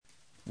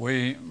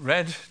We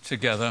read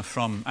together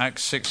from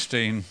Acts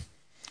 16,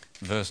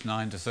 verse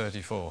 9 to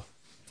 34.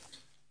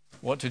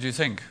 What did you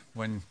think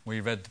when we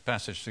read the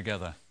passage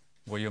together?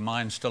 Were your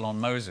minds still on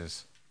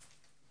Moses?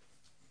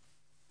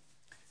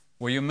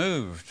 Were you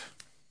moved?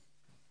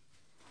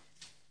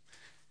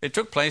 It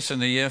took place in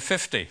the year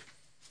 50.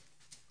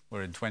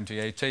 We're in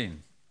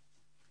 2018.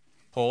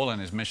 Paul and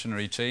his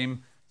missionary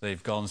team,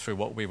 they've gone through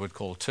what we would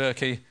call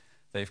Turkey.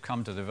 They've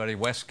come to the very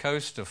west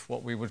coast of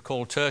what we would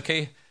call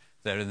Turkey.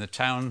 They're in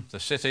the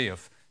city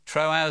of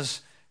Troas,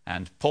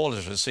 and Paul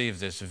has received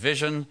this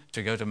vision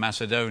to go to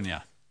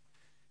Macedonia.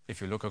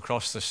 If you look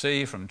across the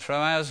sea from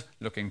Troas,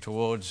 looking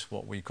towards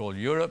what we call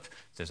Europe,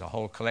 there's a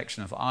whole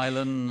collection of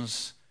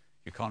islands.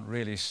 You can't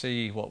really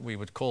see what we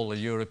would call the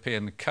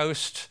European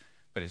coast,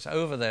 but it's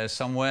over there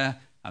somewhere,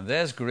 and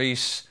there's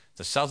Greece.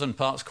 The southern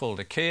part's called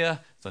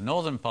Achaia, the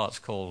northern part's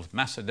called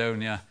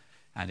Macedonia,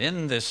 and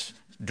in this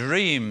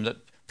dream that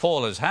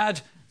Paul has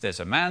had, there's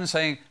a man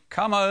saying,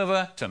 "Come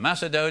over to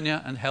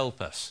Macedonia and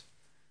help us."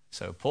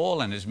 So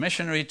Paul and his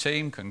missionary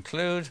team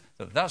conclude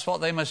that that's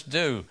what they must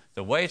do.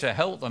 The way to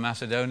help the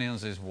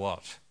Macedonians is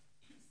what?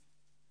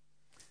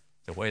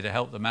 The way to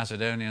help the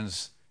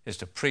Macedonians is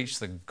to preach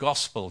the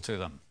gospel to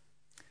them.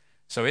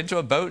 So into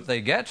a boat they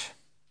get.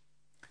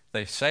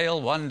 They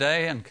sail one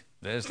day, and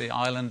there's the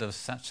island of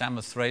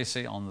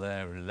Samothrace on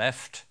their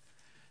left.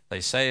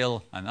 They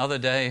sail another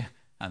day,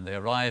 and they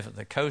arrive at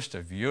the coast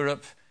of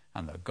Europe,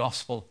 and the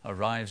gospel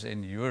arrives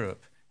in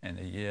Europe in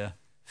the year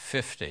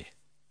 50.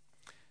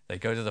 They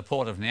go to the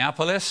port of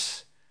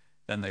Neapolis,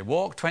 then they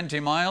walk 20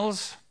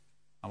 miles.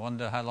 I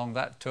wonder how long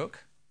that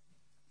took.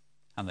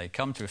 And they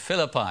come to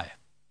Philippi.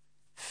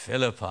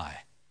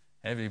 Philippi.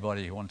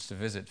 Everybody wants to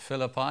visit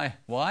Philippi.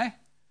 Why?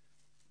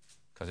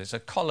 Because it's a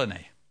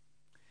colony.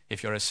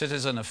 If you're a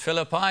citizen of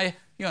Philippi,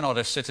 you're not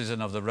a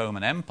citizen of the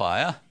Roman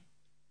Empire.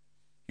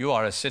 You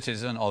are a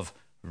citizen of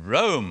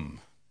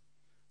Rome.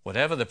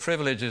 Whatever the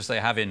privileges they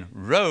have in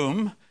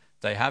Rome,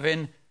 they have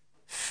in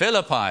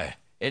Philippi.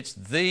 It's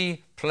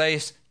the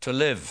place to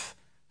live.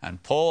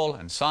 And Paul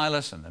and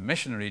Silas and the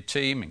missionary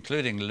team,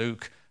 including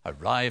Luke,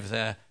 arrive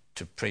there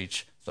to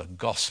preach the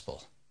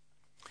gospel.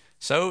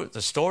 So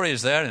the story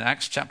is there in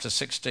Acts chapter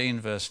 16,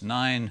 verse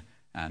 9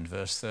 and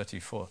verse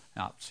 34,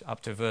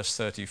 up to verse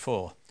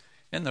 34.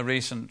 In the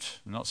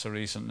recent, not so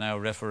recent now,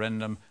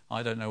 referendum,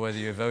 I don't know whether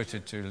you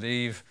voted to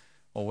leave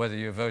or whether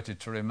you voted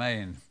to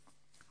remain.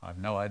 I have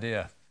no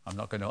idea. I'm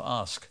not going to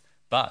ask.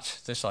 But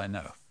this I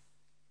know,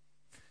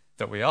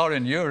 that we are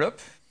in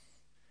Europe,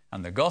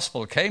 and the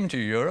gospel came to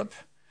Europe,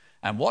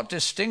 and what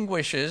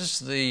distinguishes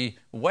the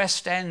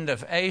west end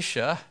of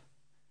Asia,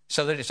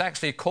 so that it's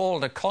actually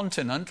called a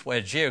continent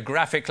where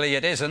geographically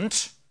it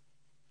isn't,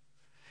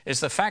 is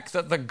the fact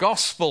that the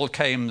gospel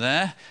came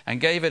there and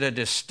gave it a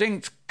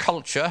distinct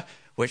culture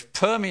which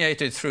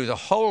permeated through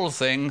the whole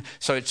thing,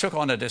 so it took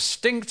on a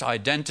distinct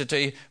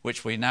identity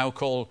which we now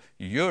call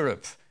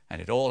Europe. And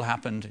it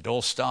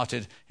all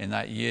started in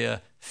that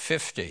year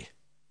 50.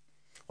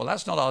 Well,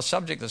 that's not our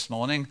subject this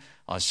morning.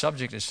 Our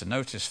subject is to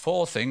notice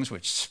four things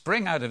which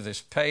spring out of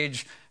this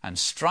page and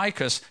strike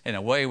us in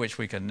a way which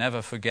we can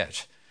never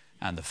forget.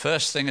 And the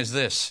first thing is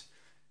this: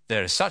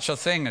 there is such a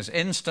thing as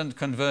instant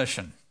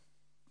conversion.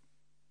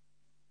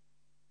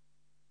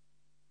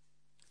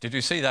 Did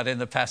you see that in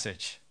the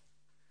passage?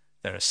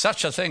 There is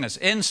such a thing as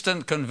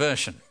instant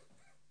conversion.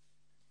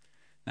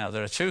 Now,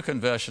 there are two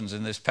conversions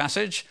in this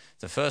passage.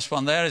 The first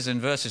one there is in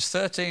verses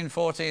 13,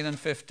 14, and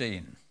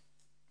 15.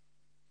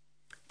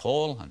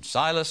 Paul and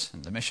Silas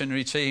and the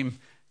missionary team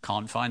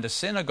can't find a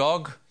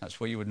synagogue. That's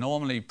where you would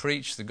normally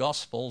preach the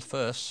gospel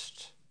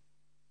first.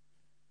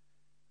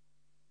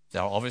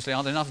 There obviously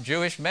aren't enough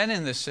Jewish men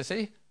in this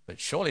city, but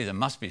surely there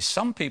must be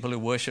some people who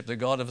worship the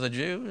God of the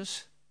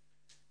Jews.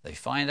 They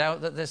find out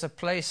that there's a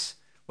place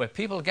where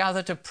people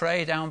gather to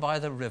pray down by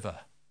the river.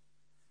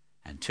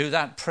 And to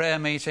that prayer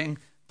meeting,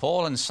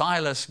 Paul and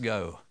Silas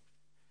go.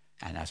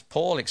 And as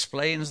Paul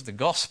explains the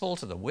gospel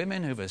to the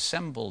women who've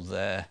assembled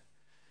there,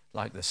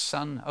 like the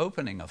sun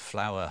opening a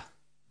flower,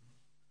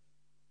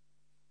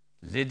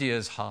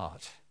 Lydia's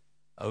heart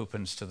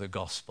opens to the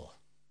gospel.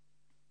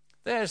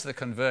 There's the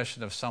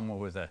conversion of someone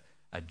with a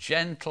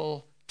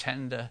gentle,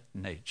 tender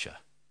nature.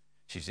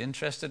 She's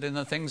interested in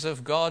the things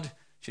of God.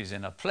 She's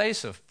in a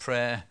place of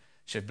prayer.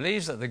 She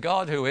believes that the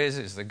God who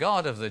is the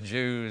God of the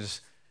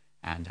Jews.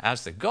 And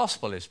as the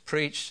gospel is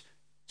preached,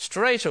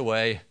 straight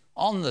away,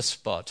 on the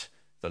spot,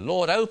 the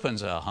Lord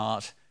opens her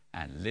heart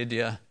and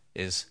Lydia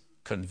is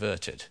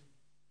converted.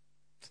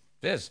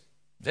 There's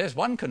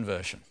one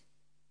conversion.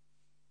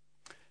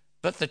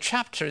 But the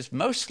chapter is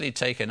mostly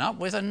taken up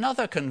with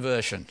another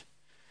conversion.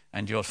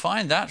 And you'll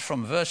find that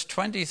from verse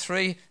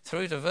 23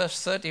 through to verse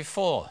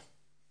 34.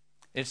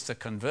 It's the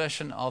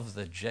conversion of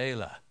the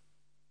jailer.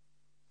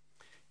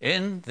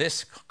 In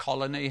this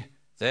colony,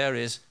 there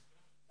is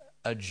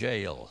a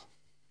jail.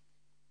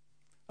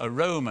 A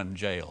Roman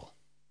jail.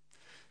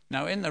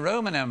 Now, in the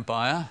Roman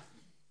Empire,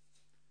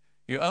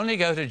 you only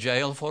go to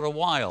jail for a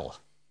while.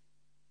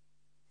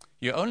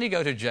 You only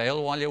go to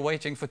jail while you're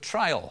waiting for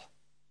trial.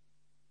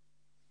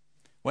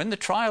 when the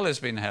trial has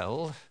been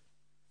held,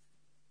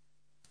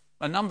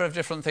 a number of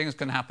different things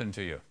can happen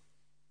to you.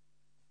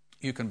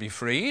 You can be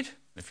freed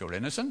if you're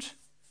innocent.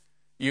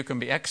 You can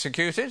be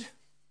executed.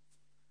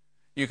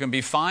 You can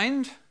be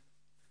fined.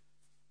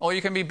 Or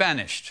you can be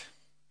banished.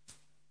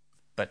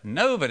 But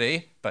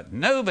nobody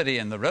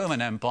in the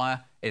Roman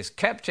Empire is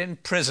kept in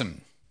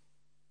prison.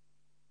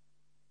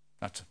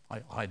 That's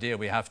an idea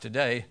we have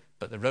today,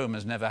 but the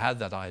Romans never had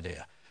that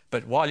idea.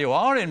 But while you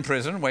are in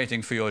prison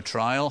waiting for your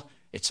trial,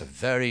 it's a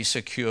very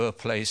secure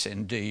place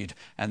indeed,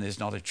 and there's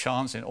not a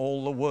chance in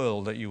all the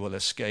world that you will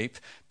escape,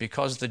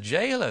 because the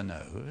jailer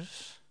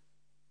knows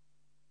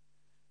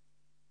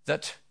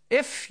that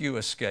if you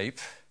escape,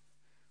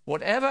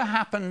 whatever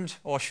happened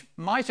or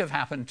might have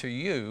happened to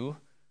you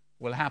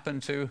will happen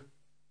to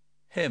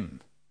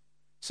him.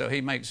 So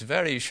he makes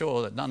very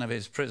sure that none of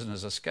his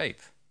prisoners escape.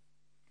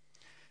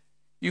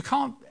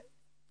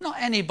 Not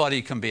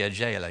anybody can be a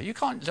jailer. You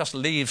can't just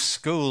leave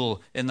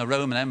school in the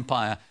Roman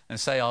Empire and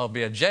say, I'll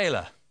be a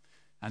jailer,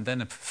 and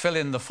then fill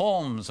in the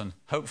forms and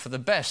hope for the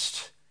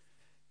best.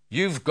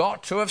 You've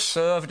got to have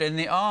served in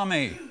the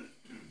army.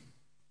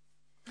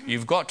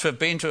 You've got to have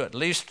been to at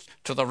least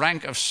to the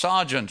rank of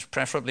sergeant,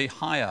 preferably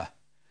higher.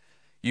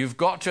 You've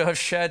got to have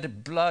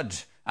shed blood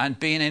and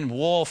been in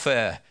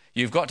warfare.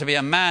 You've got to be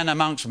a man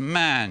amongst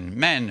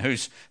men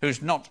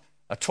who's not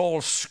at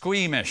all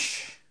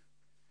squeamish.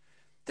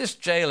 This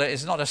jailer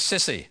is not a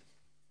sissy.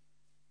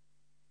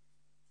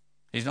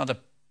 He's not a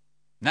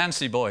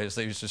Nancy boy, as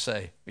they used to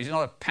say. He's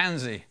not a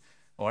pansy,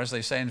 or as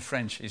they say in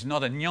French, he's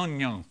not a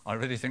gnong. I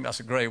really think that's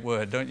a great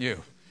word, don't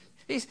you?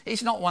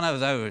 He's not one of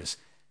those.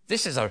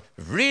 This is a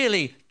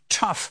really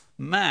tough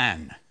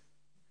man.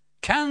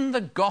 Can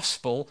the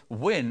gospel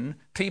win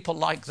people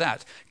like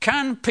that?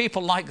 Can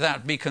people like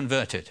that be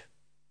converted?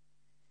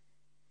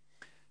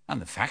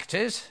 And the fact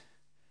is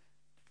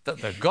that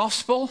the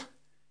gospel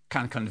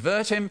can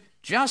convert him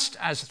just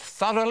as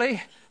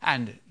thoroughly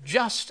and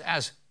just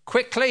as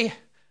quickly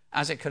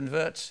as it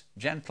converts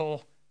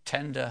gentle,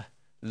 tender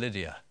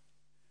Lydia.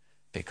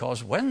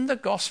 Because when the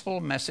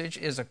gospel message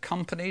is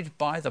accompanied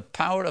by the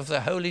power of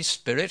the Holy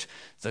Spirit,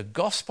 the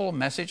gospel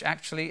message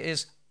actually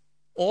is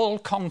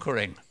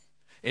all-conquering.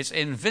 It's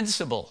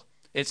invincible.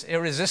 It's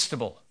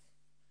irresistible.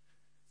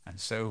 And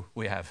so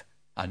we have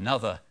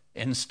another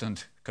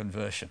instant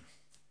conversion.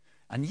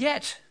 And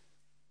yet,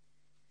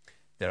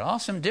 there are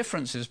some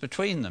differences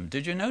between them.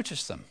 Did you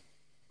notice them?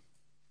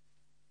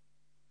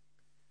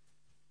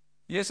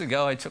 Years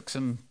ago, I took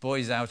some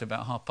boys out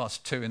about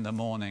 2:30 in the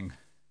morning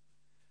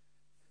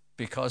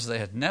because they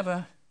had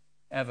never,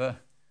 ever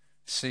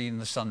seen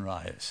the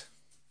sunrise.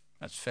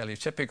 That's fairly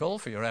typical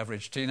for your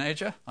average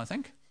teenager, I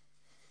think.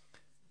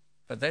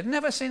 But they'd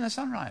never seen the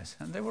sunrise,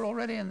 and they were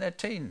already in their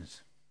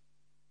teens.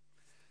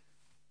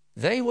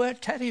 They were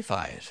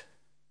terrified.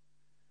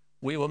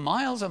 We were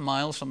miles and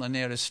miles from the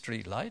nearest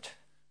street light.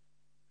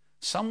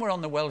 Some were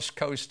on the Welsh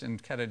coast in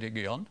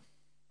Ceredigion,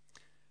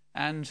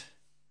 and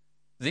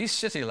these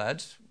city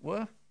lads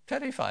were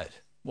terrified.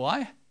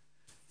 Why?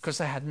 Because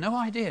they had no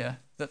idea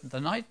that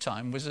the night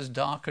time was as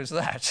dark as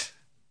that.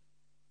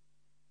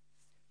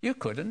 You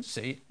couldn't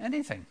see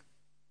anything.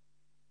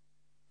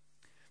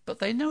 But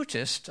they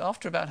noticed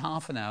after about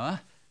half an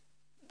hour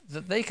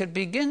that they could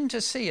begin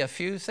to see a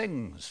few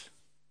things.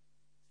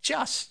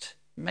 Just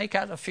make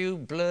out a few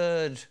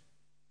blurred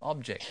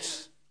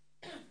objects.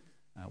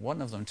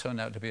 One of them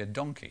turned out to be a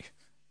donkey,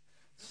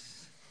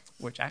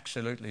 which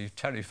absolutely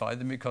terrified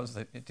them because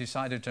it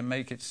decided to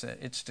make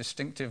its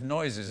distinctive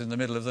noises in the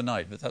middle of the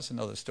night, but that's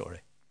another story.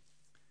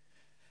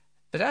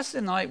 But as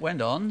the night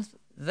went on,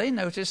 they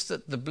noticed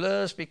that the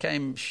blurs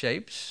became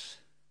shapes,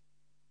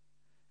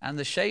 and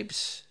the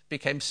shapes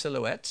became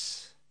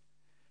silhouettes,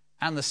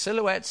 and the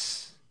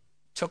silhouettes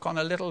took on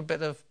a little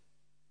bit of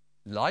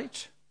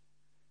light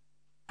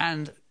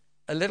and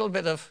a little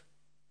bit of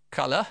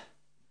colour,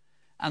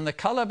 and the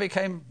colour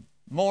became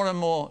more and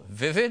more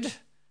vivid,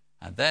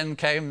 and then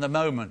came the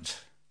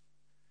moment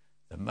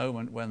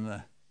when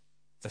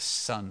the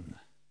sun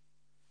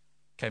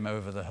came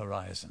over the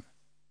horizon.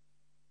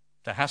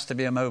 There has to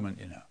be a moment,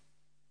 you know.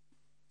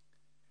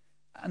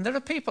 And there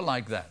are people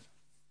like that.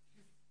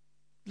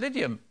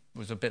 Lydia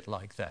was a bit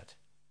like that.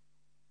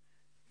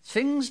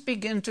 Things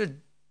begin to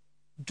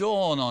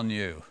dawn on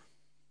you.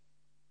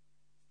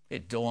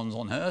 It dawns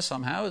on her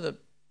somehow that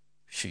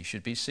she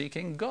should be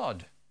seeking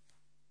God.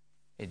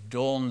 It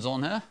dawns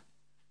on her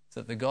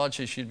that the God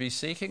she should be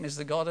seeking is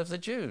the God of the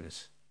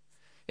Jews.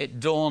 It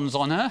dawns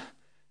on her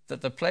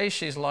that the place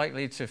she's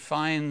likely to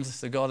find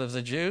the God of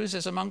the Jews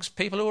is amongst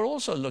people who are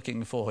also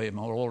looking for him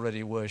or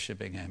already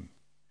worshipping him.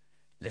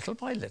 Little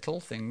by little,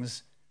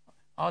 things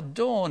are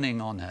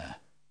dawning on her.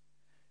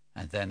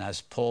 And then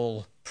as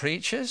Paul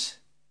preaches,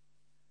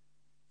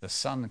 the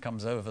sun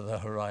comes over the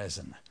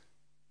horizon.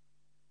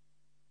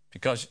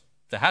 Because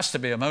there has to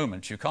be a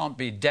moment. You can't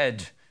be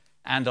dead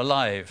and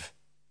alive.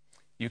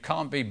 You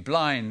can't be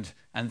blind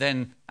and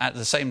then at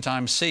the same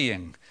time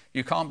seeing.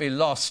 You can't be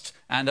lost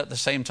and at the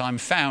same time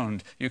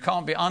found. You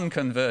can't be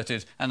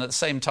unconverted and at the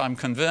same time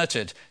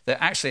converted. There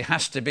actually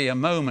has to be a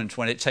moment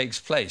when it takes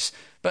place.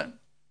 But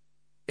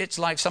it's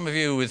like some of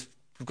you who've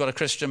got a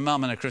Christian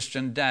mum and a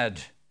Christian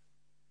dad.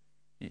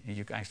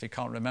 You actually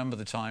can't remember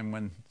the time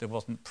when there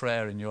wasn't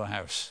prayer in your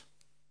house.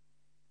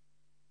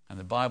 And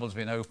the Bible's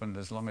been opened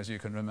as long as you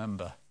can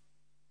remember.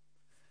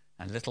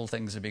 And little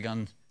things have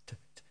begun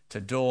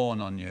to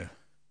dawn on you.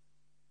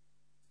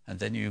 And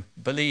then you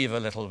believe a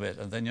little bit,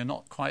 and then you're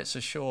not quite so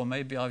sure.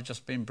 Maybe I've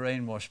just been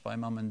brainwashed by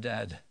mum and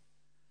dad.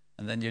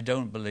 And then you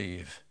don't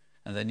believe,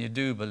 and then you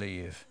do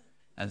believe,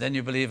 and then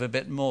you believe a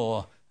bit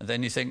more, and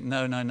then you think,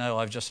 no,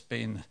 I've just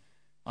been,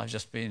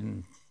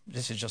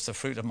 this is just the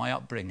fruit of my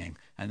upbringing.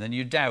 And then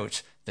you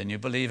doubt, then you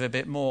believe a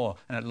bit more,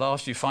 and at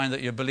last you find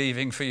that you're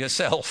believing for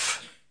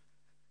yourself.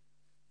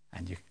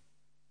 And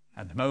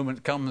the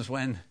moment comes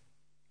when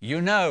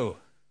you know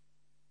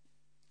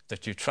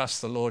that you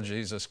trust the Lord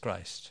Jesus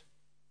Christ.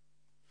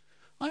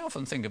 I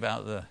often think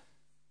about the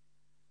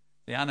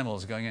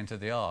animals going into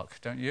the ark,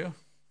 don't you?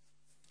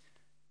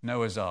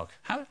 Noah's Ark.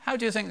 How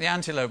do you think the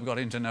antelope got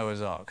into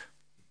Noah's Ark?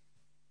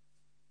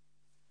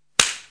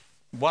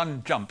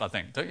 One jump, I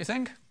think, don't you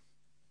think?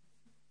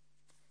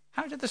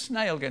 How did the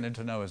snail get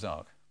into Noah's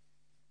Ark?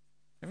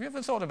 Have you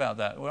ever thought about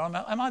that? Well,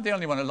 am I the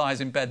only one who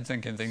lies in bed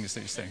thinking these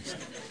things?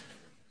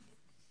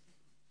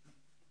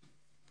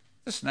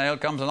 The snail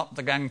comes up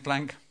the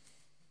gangplank.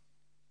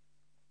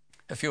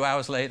 A few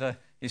hours later,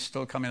 he's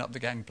still coming up the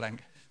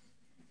gangplank.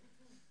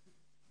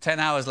 10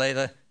 hours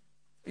later,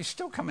 he's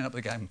still coming up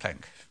the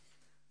gangplank.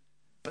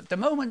 But the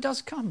moment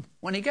does come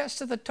when he gets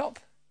to the top,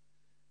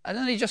 and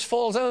then he just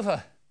falls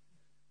over,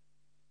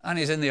 and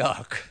he's in the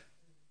ark.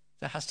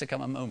 There has to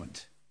come a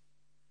moment.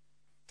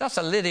 That's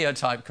a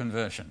Lydia-type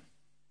conversion.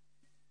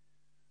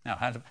 Now,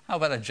 how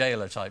about a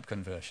jailer-type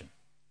conversion?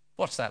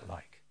 What's that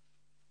like?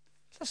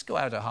 Let's go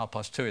out at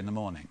 2:30 in the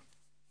morning.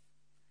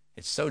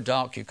 It's so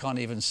dark you can't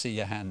even see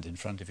your hand in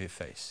front of your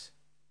face.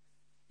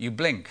 You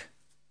blink,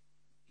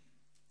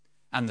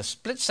 and the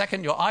split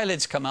second your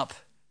eyelids come up,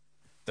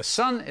 the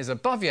sun is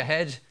above your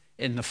head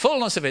in the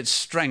fullness of its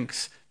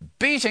strength,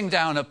 beating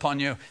down upon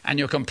you, and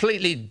you're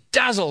completely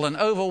dazzled and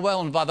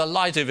overwhelmed by the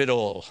light of it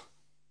all.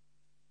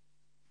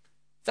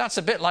 That's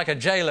a bit like a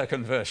jailer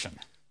conversion.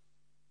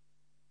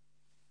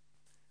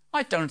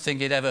 I don't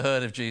think he'd ever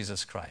heard of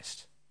Jesus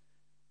Christ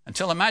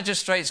until the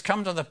magistrates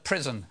come to the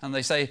prison and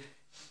they say,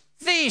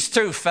 these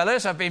two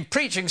fellas have been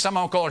preaching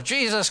someone called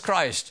Jesus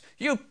Christ.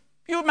 You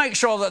make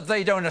sure that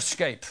they don't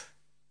escape.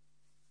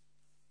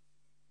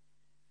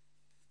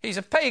 He's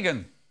a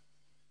pagan.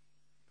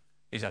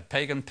 He's had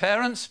pagan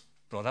parents,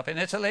 brought up in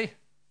Italy.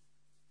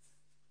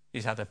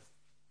 He's had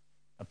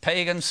a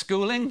pagan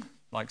schooling,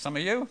 like some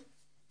of you.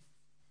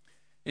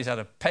 He's had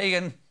a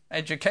pagan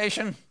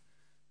education,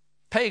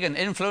 pagan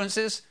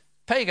influences,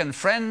 pagan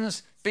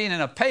friends, been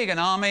in a pagan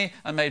army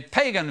and made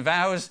pagan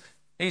vows.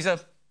 He's a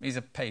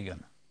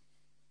pagan.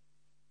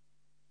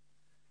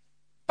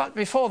 But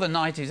before the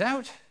night is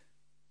out,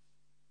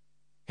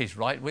 he's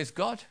right with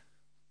God.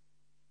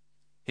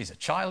 He's a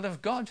child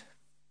of God.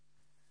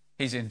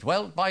 He's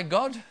indwelt by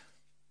God.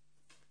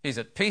 He's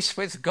at peace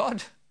with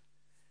God.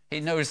 He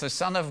knows the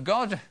Son of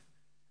God.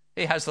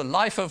 He has the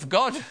life of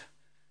God.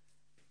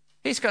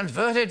 He's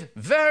converted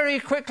very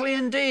quickly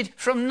indeed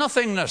from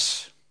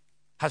nothingness.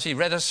 Has he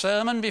read a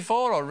sermon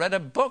before, or read a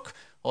book,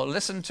 or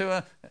listened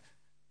to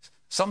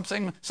some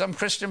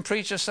Christian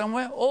preacher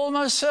somewhere?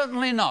 Almost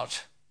certainly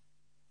not.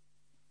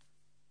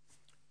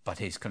 But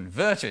he's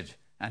converted,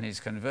 and he's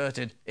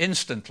converted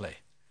instantly.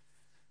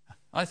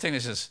 I think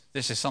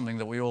this is something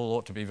that we all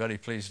ought to be very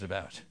pleased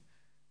about.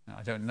 Now,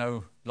 I don't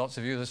know lots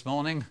of you this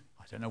morning.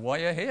 I don't know why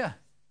you're here.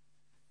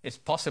 It's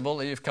possible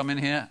that you've come in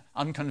here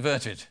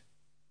unconverted.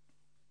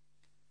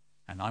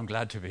 And I'm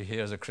glad to be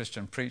here as a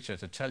Christian preacher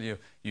to tell you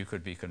you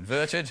could be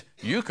converted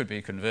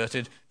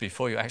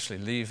before you actually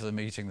leave the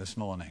meeting this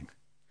morning.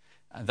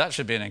 And that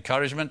should be an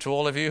encouragement to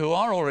all of you who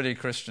are already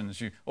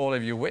Christians. All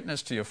of you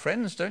witness to your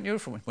friends, don't you,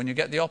 when you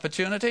get the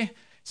opportunity?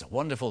 It's a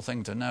wonderful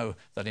thing to know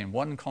that in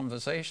one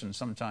conversation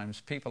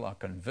sometimes people are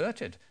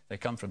converted. They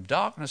come from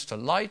darkness to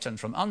light and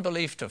from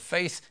unbelief to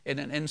faith in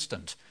an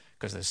instant,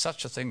 because there's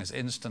such a thing as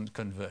instant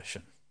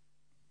conversion.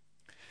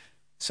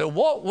 So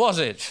what was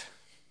it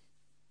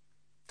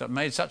that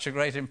made such a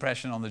great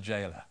impression on the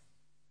jailer?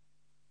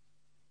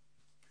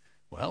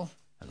 Well,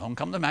 along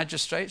come the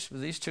magistrates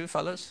with these two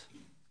fellas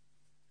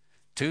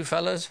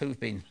who've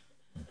been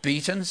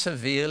beaten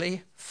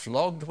severely,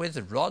 flogged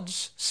with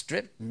rods,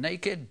 stripped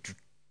naked,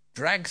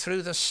 dragged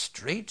through the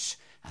streets,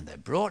 and they're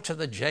brought to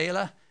the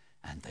jailer,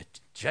 and the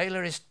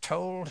jailer is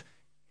told,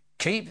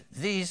 keep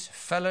these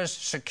fellas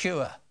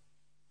secure.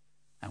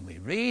 And we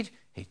read,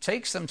 he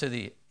takes them to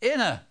the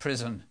inner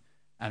prison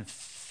and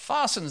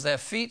fastens their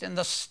feet in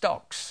the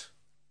stocks.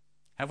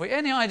 Have we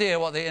any idea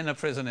what the inner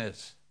prison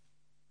is?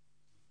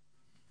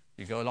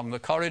 You go along the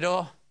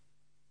corridor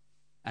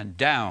and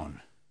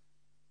down.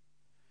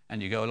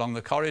 And you go along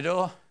the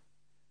corridor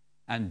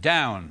and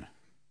down.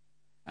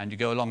 And you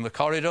go along the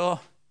corridor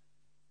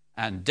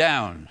and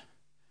down.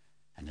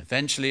 And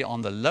eventually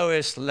on the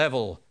lowest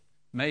level,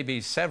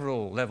 maybe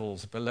several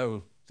levels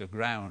below the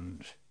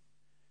ground,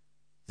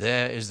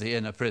 there is the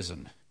inner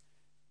prison.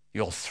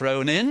 You're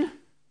thrown in,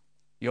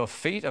 your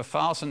feet are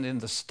fastened in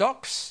the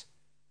stocks,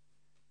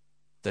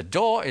 the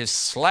door is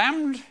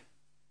slammed,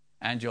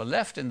 and you're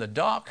left in the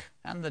dark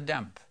and the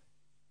damp.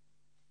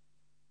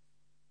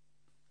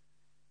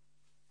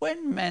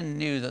 When men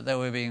knew that they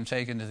were being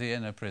taken to the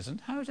inner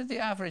prison, how did the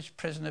average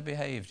prisoner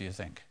behave, do you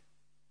think?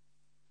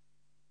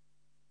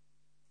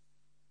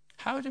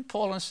 How did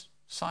Paul and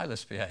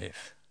Silas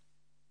behave?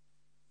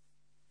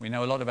 We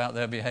know a lot about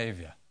their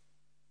behavior.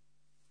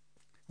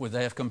 Would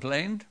they have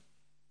complained?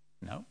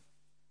 No.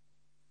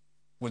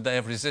 Would they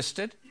have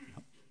resisted?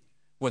 No.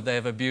 Would they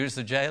have abused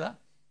the jailer?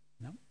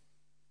 No.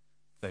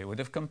 They would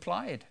have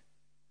complied.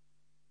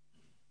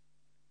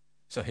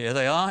 So here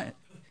they are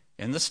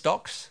in the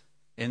stocks,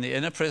 in the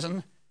inner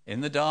prison, in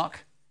the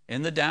dark,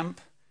 in the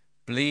damp,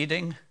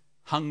 bleeding,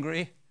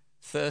 hungry,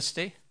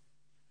 thirsty.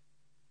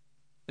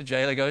 The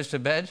jailer goes to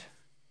bed,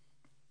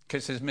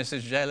 kisses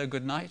Mrs. Jailer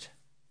good night,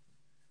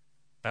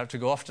 about to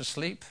go off to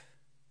sleep,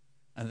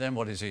 and then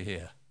what does he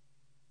hear?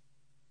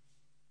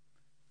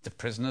 The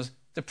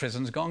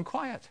prison's gone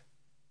quiet.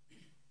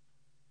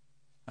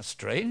 That's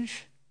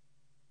strange.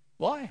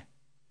 Why?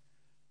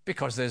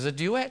 Because there's a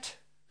duet.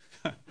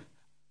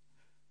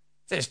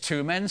 There's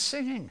two men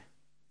singing,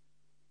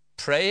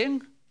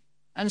 praying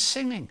and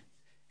singing.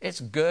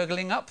 It's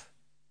gurgling up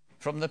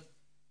from the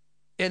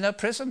inner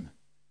prison.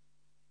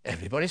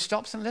 Everybody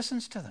stops and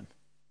listens to them.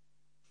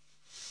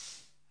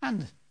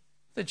 And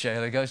the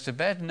jailer goes to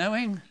bed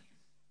knowing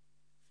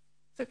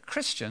that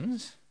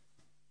Christians,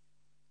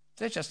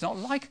 they're just not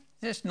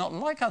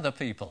like other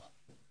people.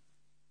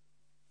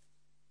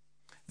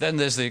 Then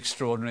there's the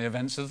extraordinary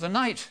events of the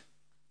night.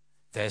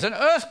 There's an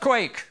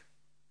earthquake.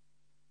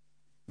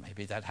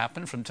 Maybe that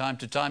happened from time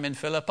to time in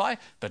Philippi,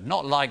 but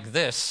not like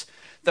this.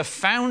 The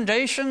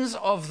foundations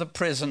of the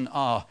prison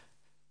are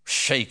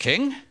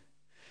shaking.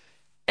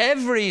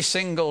 Every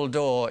single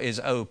door is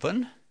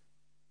open.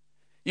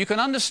 You can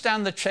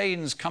understand the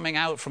chains coming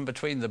out from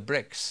between the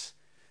bricks.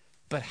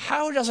 But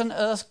how does an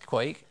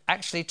earthquake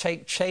actually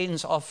take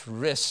chains off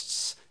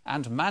wrists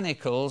and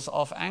manacles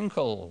off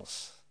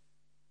ankles?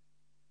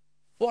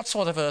 What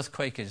sort of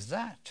earthquake is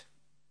that?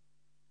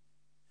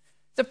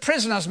 The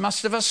prisoners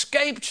must have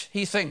escaped,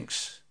 he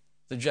thinks,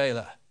 the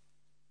jailer.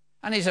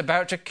 And he's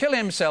about to kill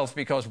himself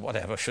because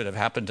whatever should have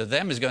happened to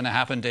them is going to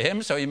happen to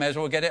him, so he may as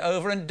well get it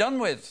over and done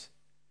with.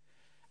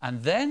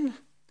 And then,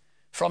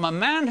 from a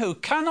man who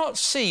cannot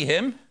see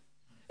him,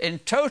 in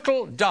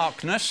total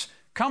darkness,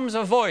 comes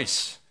a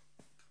voice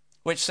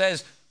which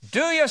says,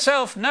 "Do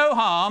yourself no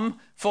harm,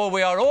 for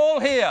we are all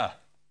here."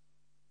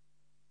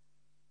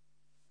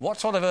 What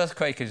sort of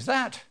earthquake is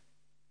that?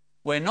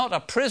 Where not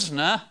a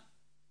prisoner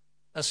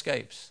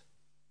escapes.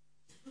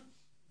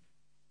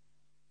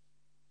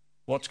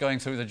 What's going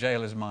through the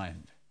jailer's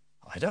mind?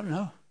 I don't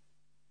know.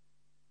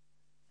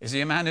 Is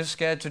he a man who's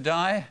scared to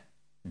die?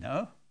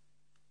 No.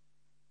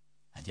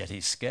 And yet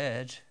he's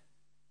scared.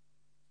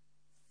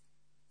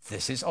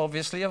 This is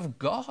obviously of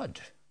God.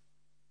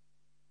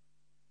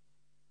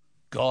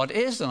 God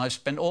is, and I've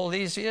spent all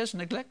these years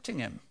neglecting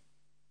him.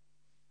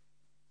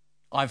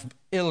 I've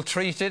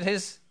ill-treated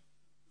his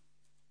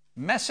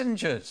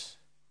messengers.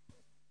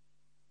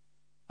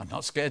 I'm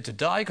not scared to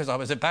die because I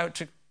was about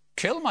to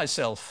kill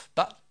myself.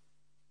 But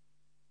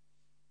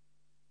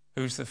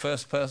who's the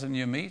first person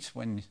you meet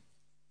when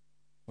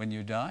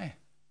you die?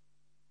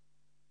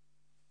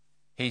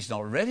 He's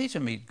not ready to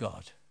meet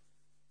God.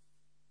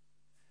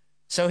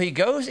 So he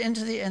goes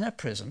into the inner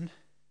prison.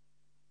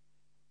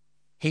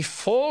 He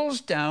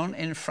falls down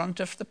in front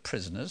of the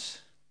prisoners.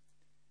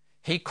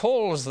 He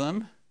calls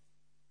them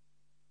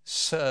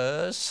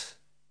sirs.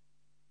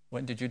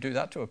 When did you do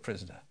that to a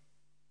prisoner?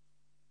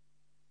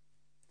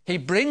 He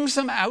brings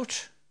them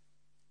out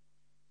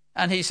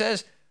and he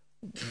says,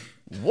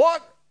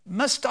 "What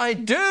must I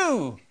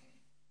do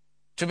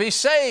to be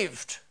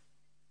saved?"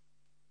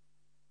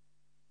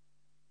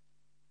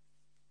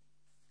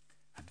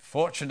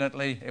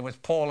 Unfortunately, it was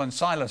Paul and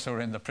Silas who were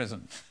in the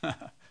prison.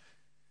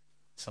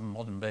 Some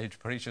modern-day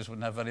preachers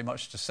wouldn't have very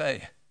much to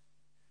say.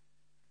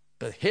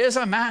 But here's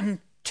a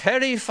man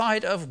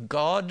terrified of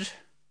God,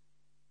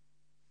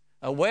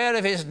 aware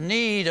of his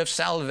need of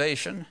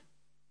salvation,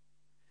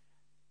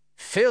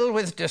 filled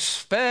with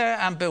despair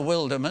and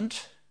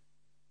bewilderment.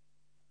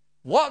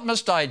 What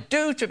must I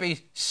do to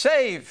be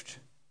saved?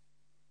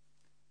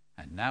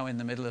 And now in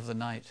the middle of the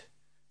night,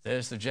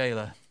 there's the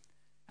jailer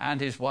and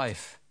his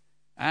wife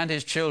and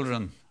his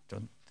children.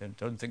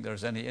 Don't think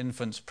there's any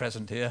infants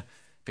present here,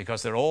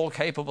 because they're all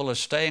capable of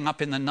staying up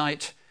in the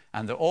night,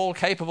 and they're all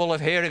capable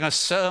of hearing a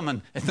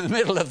sermon in the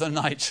middle of the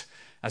night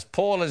as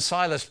Paul and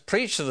Silas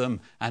preach to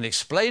them and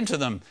explain to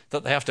them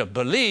that they have to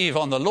believe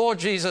on the Lord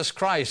Jesus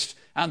Christ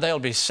and they'll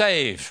be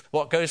saved.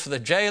 What goes for the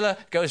jailer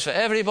goes for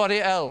everybody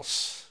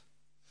else.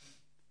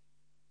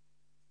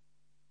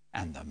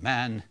 And the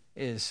man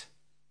is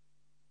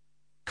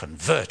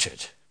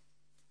converted.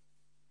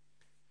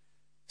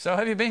 So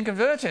have you been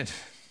converted?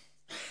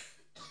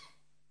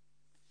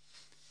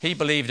 He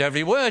believed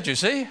every word, you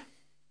see.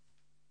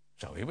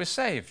 So he was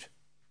saved.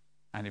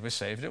 And he was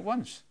saved at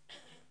once.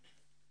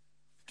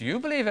 Do you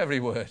believe every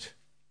word?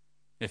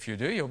 If you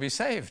do, you'll be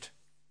saved.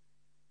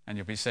 And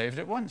you'll be saved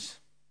at once.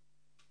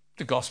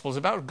 The gospel's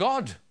about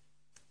God.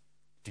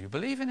 Do you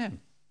believe in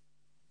him?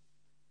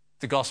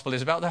 The gospel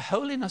is about the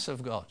holiness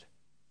of God.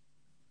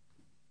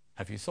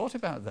 Have you thought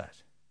about that?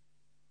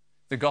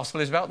 The gospel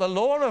is about the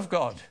law of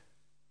God.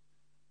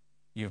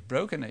 You've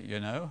broken it, you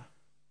know.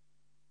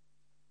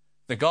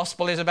 The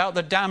gospel is about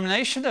the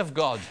damnation of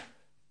God,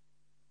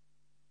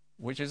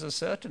 which is a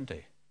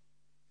certainty.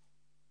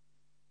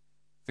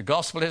 The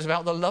gospel is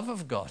about the love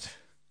of God.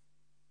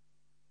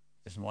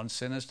 Doesn't want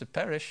sinners to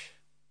perish.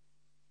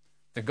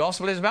 The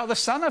gospel is about the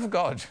Son of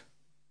God.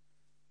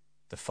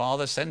 The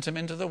Father sent him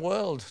into the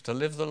world to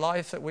live the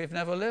life that we've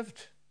never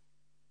lived.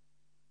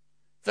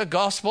 The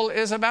gospel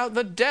is about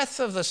the death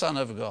of the Son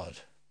of God.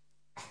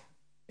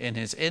 In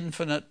his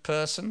infinite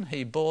person,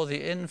 he bore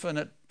the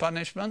infinite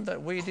punishment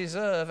that we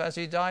deserve as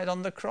he died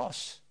on the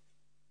cross.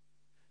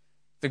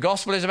 The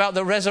gospel is about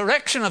the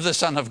resurrection of the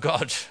Son of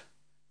God.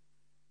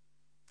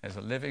 There's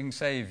a living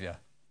Saviour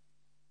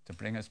to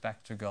bring us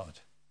back to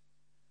God.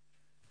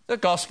 The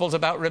gospel's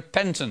about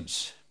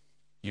repentance.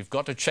 You've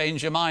got to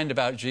change your mind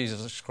about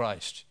Jesus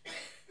Christ.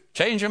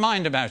 Change your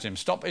mind about him.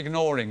 Stop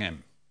ignoring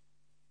him.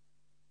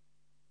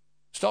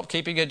 Stop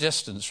keeping a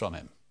distance from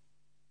him.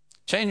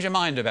 Change your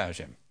mind about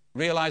him.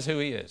 Realize who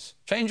he is.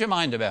 Change your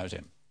mind about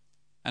him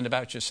and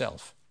about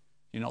yourself.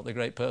 You're not the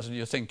great person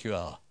you think you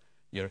are.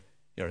 You're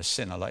a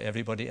sinner like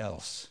everybody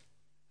else,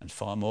 and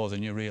far more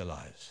than you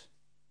realize.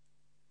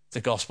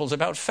 The gospel's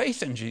about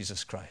faith in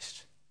Jesus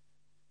Christ.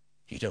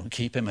 You don't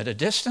keep him at a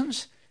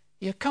distance.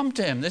 You come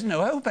to him. There's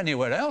no hope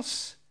anywhere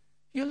else.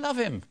 You love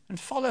him and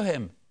follow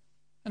him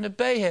and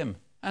obey him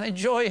and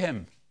enjoy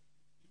him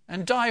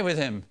and die with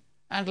him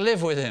and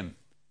live with him.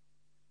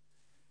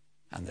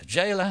 And the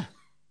jailer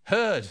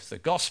heard the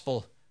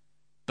gospel,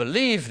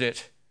 believed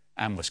it,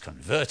 and was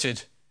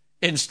converted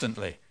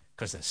instantly,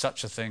 because there's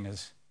such a thing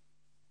as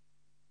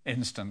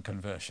instant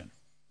conversion.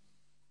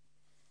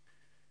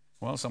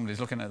 Well, somebody's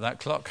looking at that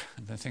clock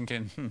and they're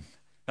thinking,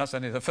 that's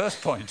only the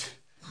first point.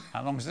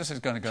 How long is this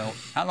going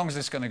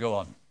to go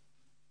on?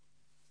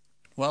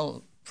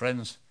 Well,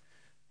 friends,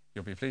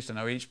 you'll be pleased to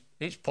know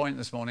each point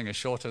this morning is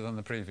shorter than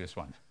the previous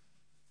one.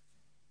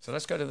 So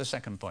let's go to the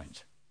second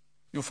point.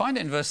 You'll find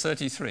it in verse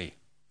 33.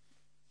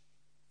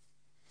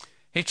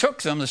 He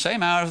took them the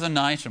same hour of the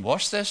night and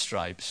washed their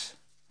stripes,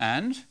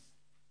 and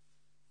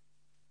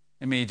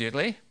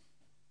immediately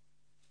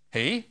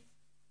he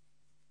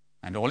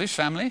and all his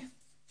family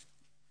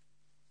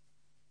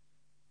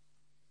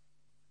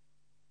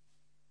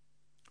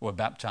were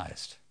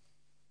baptized.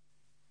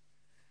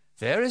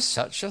 There is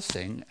such a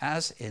thing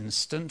as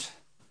instant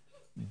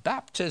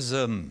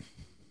baptism.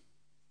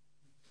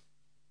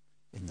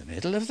 In the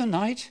middle of the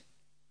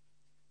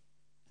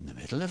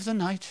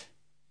night,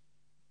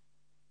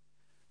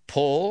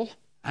 Paul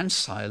and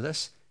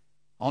Silas,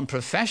 on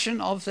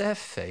profession of their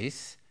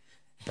faith,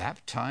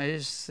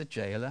 baptized the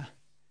jailer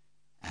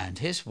and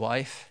his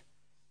wife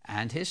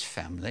and his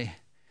family,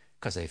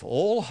 because they've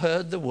all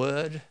heard the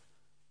word,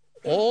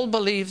 all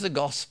believe the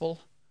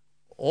gospel,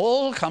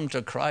 all come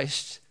to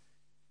Christ.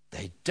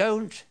 They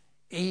don't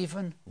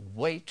even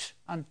wait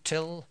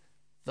until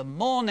the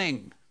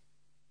morning.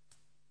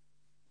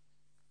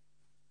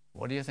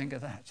 What do you think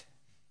of that?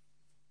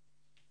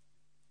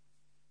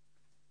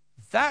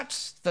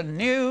 That's the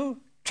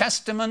New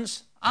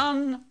Testament's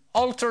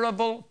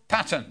unalterable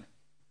pattern.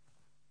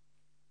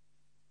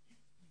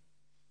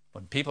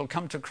 When people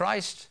come to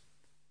Christ,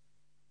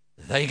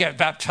 they get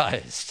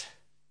baptized.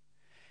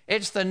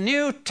 It's the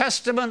New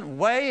Testament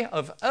way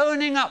of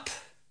owning up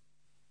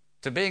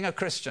to being a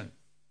Christian.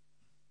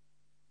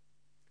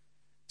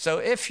 So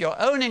if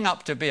you're owning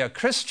up to be a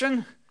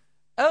Christian,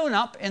 own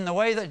up in the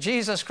way that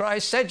Jesus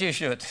Christ said you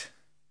should,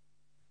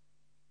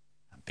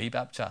 and be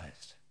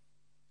baptized.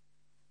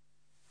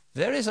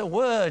 There is a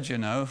word, you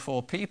know,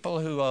 for people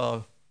who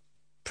are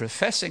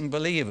professing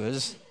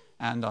believers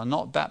and are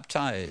not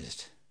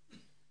baptized.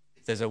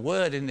 There's a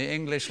word in the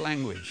English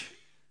language.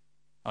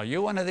 Are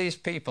you one of these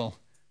people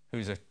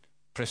who's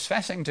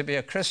professing to be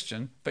a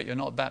Christian, but you're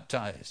not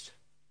baptized?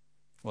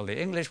 Well, the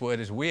English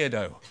word is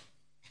weirdo.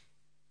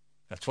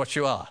 That's what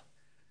you are.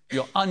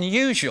 You're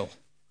unusual.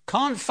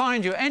 Can't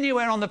find you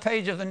anywhere on the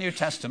page of the New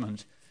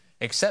Testament,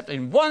 except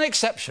in one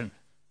exception.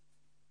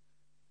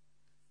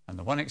 And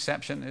the one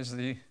exception is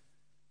the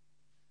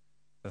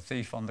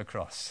thief on the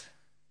cross,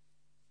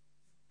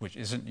 which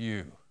isn't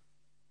you.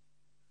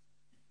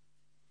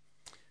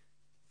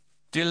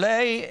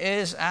 Delay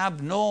is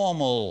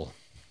abnormal,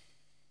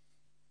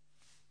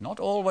 not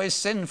always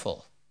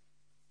sinful.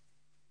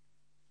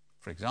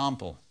 For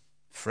example,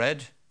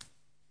 Fred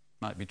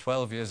might be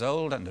 12 years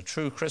old and a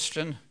true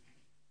Christian,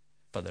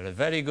 but there are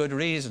very good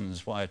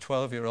reasons why a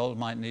 12-year-old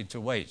might need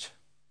to wait.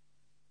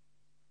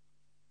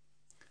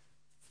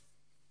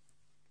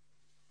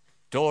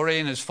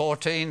 Doreen is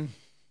 14.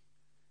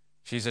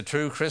 She's a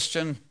true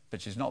Christian,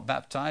 but she's not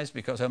baptized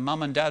because her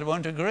mum and dad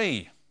won't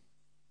agree.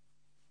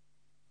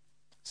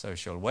 So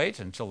she'll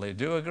wait until they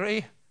do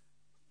agree,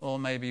 or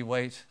maybe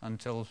wait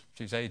until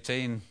she's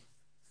 18,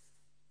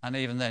 and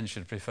even then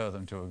she'd prefer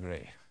them to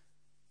agree.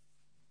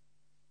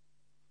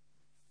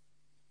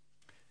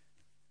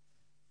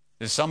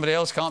 If somebody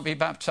else can't be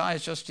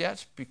baptized just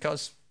yet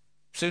because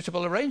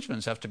suitable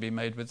arrangements have to be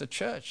made with the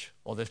church,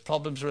 or there's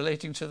problems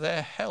relating to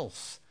their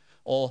health,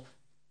 or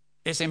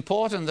it's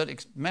important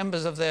that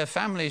members of their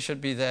family should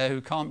be there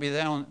who can't be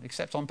there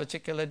except on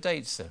particular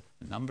dates. There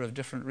are a number of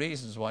different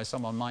reasons why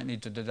someone might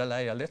need to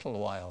delay a little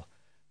while.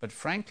 But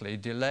frankly,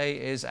 delay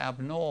is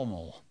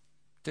abnormal.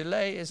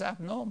 Delay is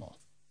abnormal.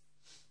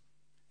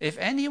 If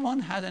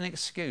anyone had an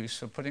excuse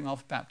for putting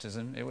off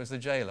baptism, it was the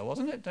jailer,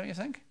 wasn't it, don't you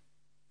think?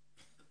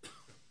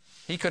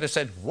 He could have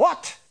said,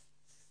 "What?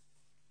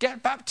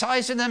 Get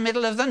baptized in the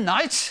middle of the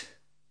night?"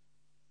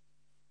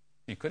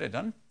 He could have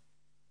done,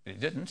 but he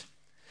didn't.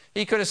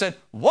 He could have said,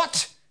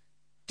 "What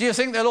do you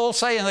think they'll all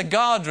say in the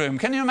guard room?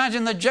 Can you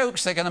imagine the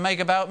jokes they're going to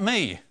make about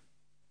me?"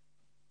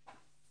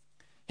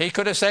 He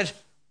could have said,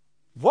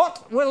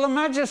 "What will the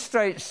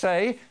magistrates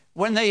say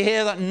when they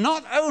hear that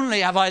not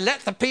only have I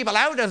let the people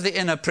out of the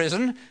inner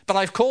prison, but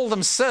I've called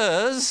them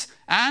sirs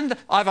and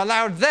I've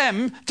allowed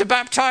them to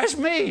baptize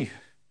me?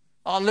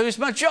 I'll lose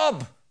my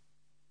job."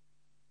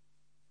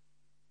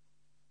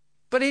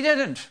 But he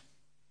didn't.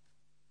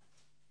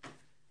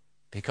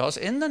 Because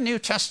in the New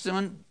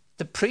Testament,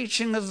 the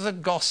preaching of the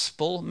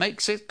gospel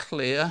makes it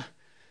clear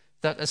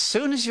that as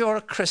soon as you're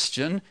a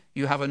Christian,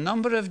 you have a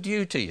number of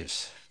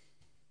duties.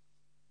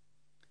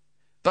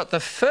 But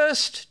the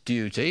first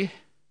duty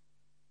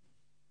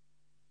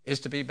is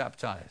to be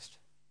baptized.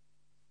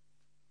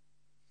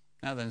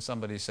 Now then,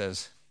 somebody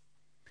says,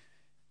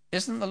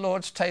 "Isn't the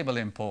Lord's table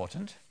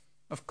important?"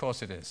 Of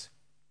course it is.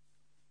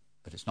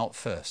 But it's not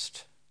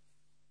first.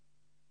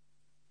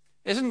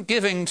 Isn't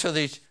giving to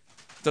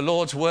the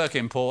Lord's work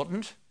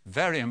important?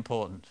 Very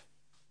important.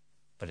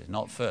 But it's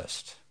not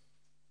first.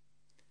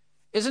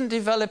 Isn't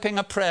developing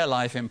a prayer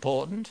life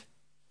important?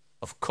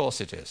 Of course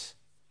it is.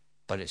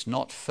 But it's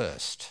not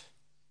first.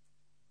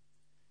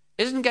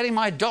 Isn't getting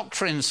my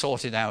doctrine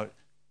sorted out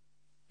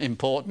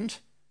important?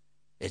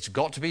 It's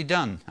got to be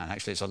done. And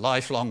actually it's a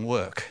lifelong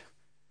work.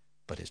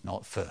 But it's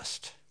not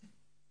first.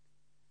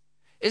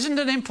 Isn't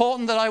it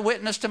important that I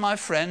witness to my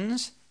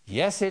friends?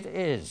 Yes, it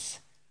is.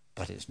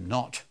 But it's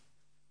not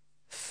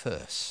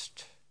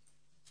first.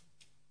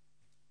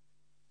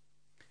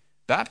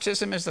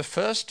 Baptism is the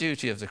first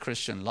duty of the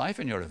Christian life,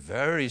 and you're a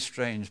very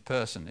strange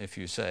person if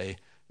you say,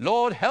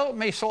 "Lord, help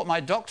me sort my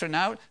doctrine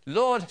out.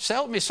 Lord,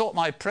 help me sort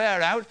my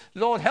prayer out.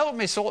 Lord, help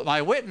me sort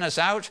my witness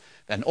out."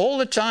 And all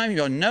the time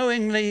you're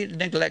knowingly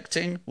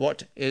neglecting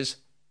what is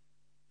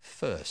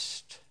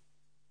first.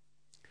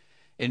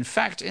 In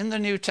fact, in the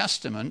New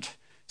Testament,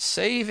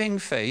 saving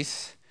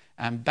faith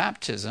and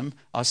baptism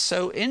are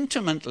so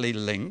intimately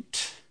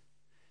linked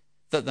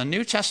that the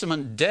New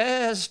Testament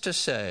dares to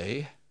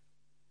say,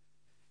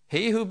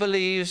 "He who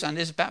believes and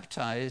is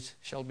baptized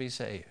shall be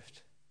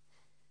saved."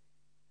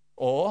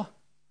 Or,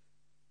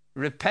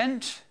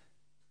 "Repent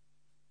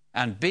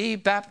and be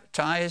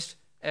baptized,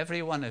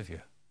 every one of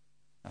you."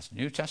 That's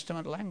New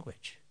Testament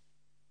language.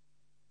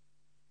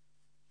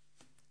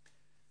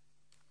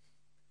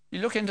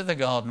 You look into the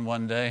garden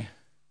one day,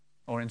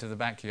 or into the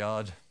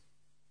backyard,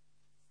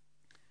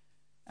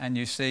 and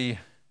you see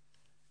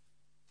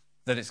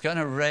that it's going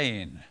to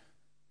rain,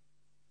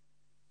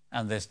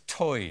 and there's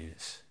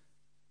toys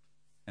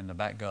in the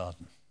back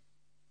garden.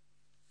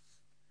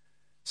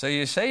 So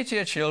you say to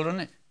your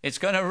children, "It's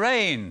going to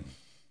rain.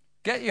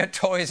 Get your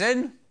toys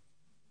in.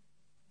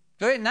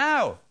 Do it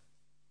now."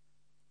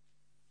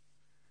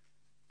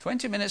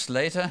 20 minutes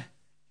later,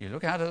 you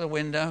look out of the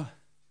window,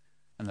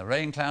 and the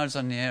rain clouds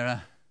are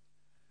nearer,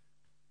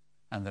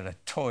 and there are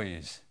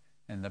toys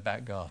in the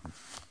back garden.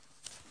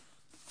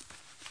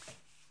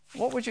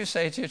 What would you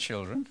say to your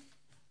children?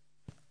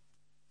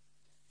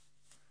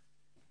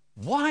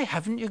 "Why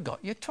haven't you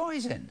got your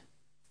toys in?"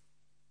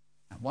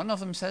 And one of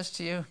them says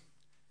to you,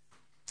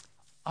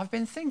 "I've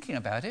been thinking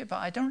about it, but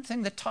I don't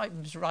think the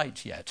time's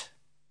right yet."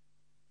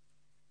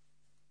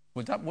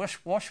 Would that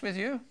wash with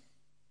you?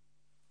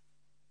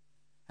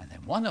 And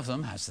then one of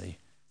them has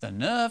the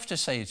nerve to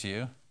say to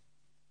you,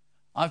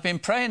 "I've been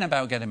praying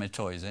about getting my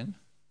toys in,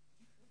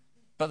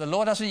 but the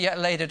Lord hasn't yet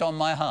laid it on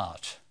my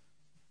heart."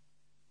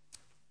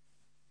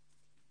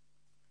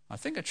 I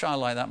think a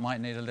child like that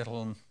might need a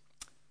little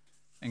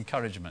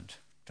encouragement.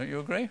 Don't you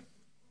agree?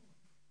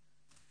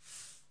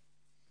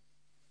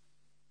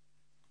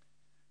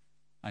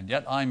 And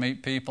yet I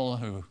meet people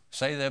who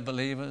say they're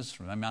believers,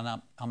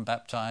 remain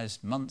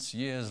unbaptized months,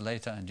 years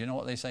later, and do you know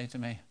what they say to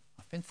me?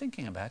 "I've been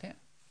thinking about it."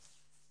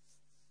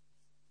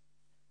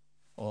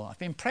 Or, "I've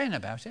been praying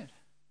about it."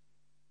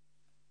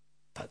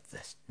 But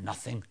there's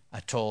nothing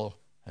at all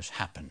has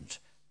happened.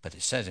 But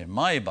it says in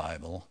my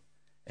Bible,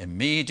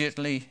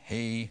 immediately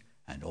he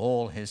and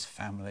all his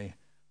family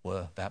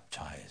were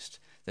baptized.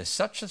 There's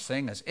such a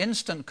thing as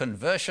instant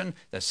conversion.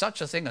 There's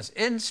such a thing as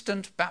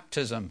instant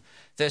baptism.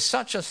 There's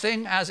such a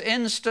thing as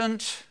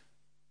instant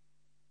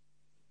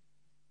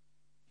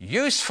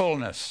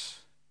usefulness.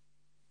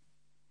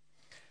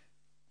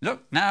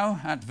 Look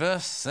now at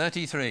verse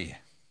 33.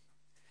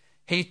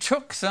 He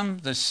took them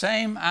the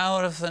same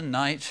hour of the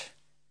night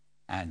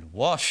and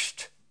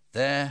washed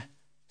their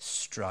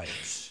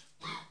stripes.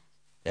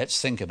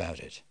 Let's think about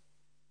it.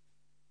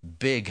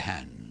 Big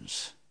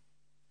hands,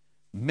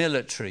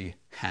 military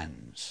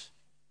hands,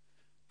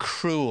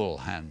 cruel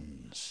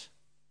hands,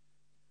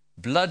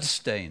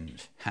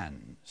 blood-stained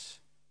hands,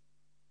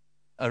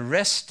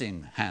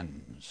 arresting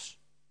hands,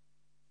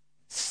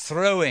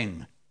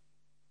 throwing,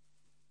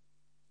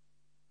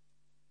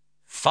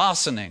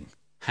 fastening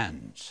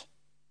hands.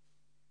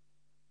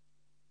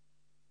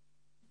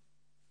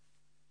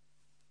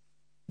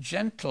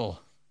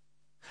 Gentle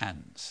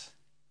hands.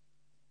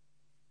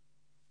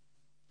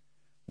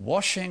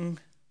 Washing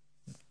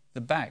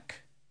the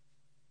back.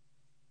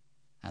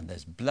 And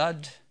there's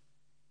blood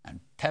and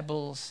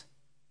pebbles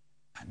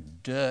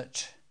and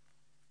dirt.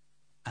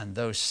 And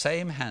those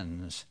same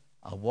hands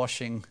are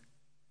washing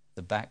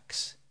the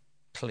backs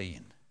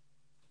clean.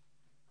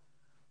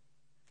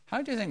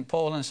 How do you think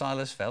Paul and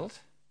Silas felt?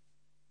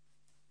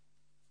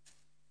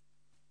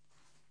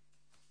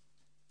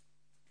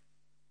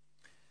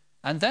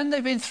 And then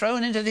they've been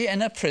thrown into the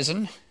inner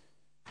prison.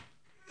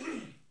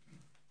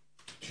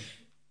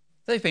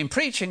 They've been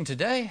preaching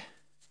today.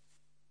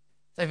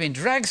 They've been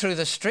dragged through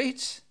the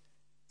streets.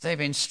 They've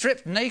been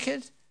stripped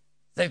naked.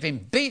 They've been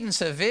beaten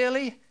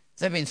severely.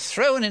 They've been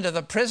thrown into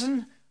the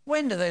prison.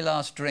 When did they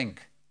last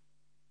drink?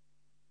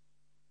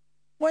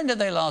 When did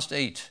they last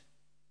eat?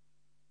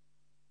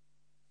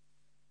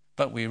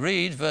 But we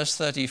read verse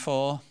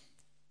 34,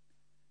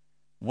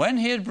 when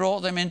he had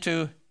brought them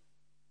into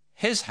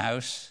his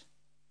house,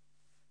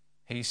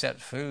 he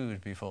set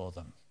food before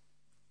them.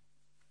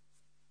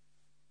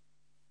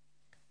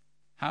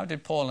 How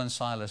did Paul and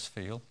Silas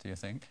feel, do you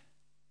think?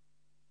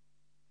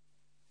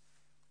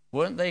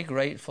 Weren't they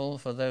grateful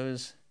for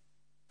those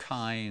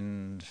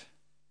kind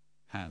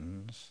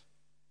hands?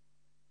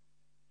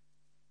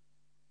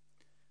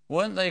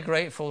 Weren't they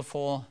grateful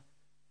for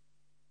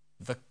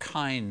the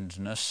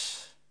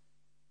kindness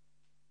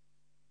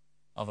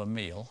of a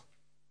meal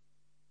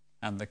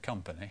and the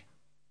company?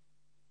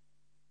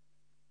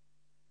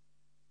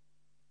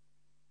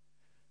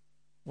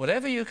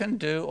 Whatever you can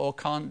do or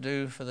can't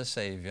do for the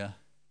Saviour,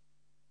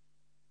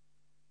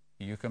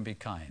 you can be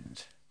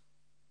kind.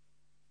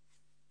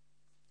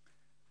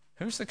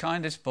 Who's the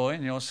kindest boy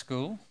in your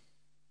school?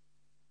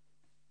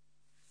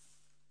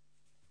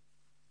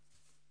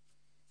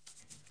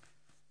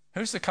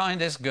 Who's the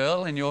kindest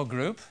girl in your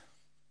group?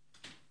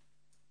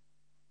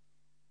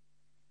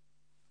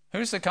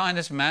 Who's the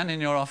kindest man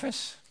in your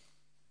office?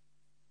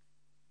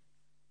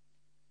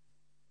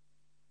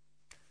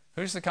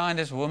 Who's the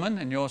kindest woman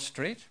in your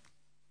street?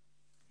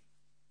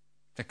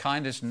 The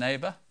kindest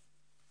neighbour?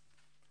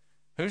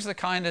 Who's the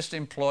kindest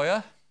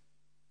employer?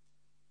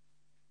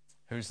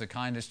 Who's the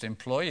kindest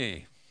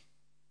employee?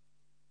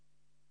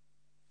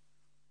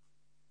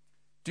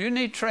 Do you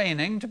need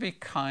training to be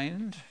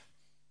kind?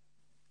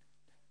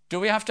 Do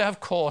we have to have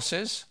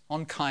courses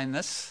on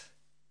kindness?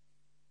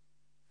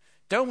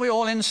 Don't we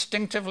all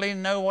instinctively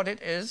know what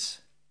it is?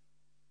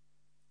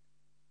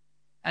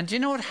 And do you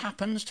know what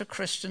happens to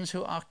Christians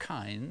who are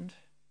kind?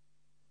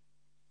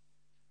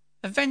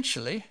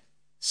 Eventually,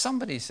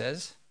 somebody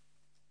says,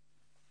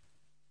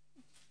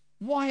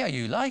 why are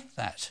you like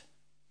that?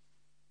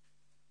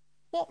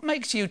 What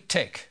makes you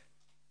tick?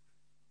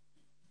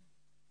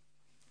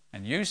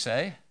 And you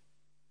say,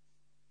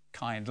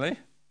 kindly,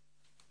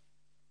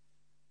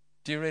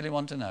 do you really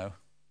want to know?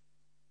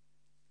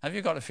 Have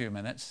you got a few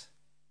minutes?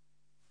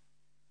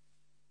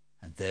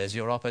 And there's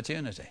your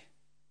opportunity.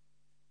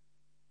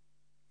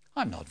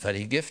 I'm not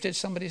very gifted,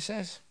 somebody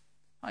says.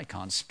 I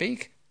can't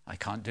speak. I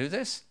can't do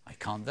this. I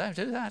can't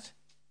do that.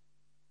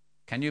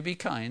 Can you be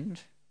kind?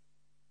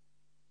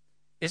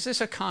 Is this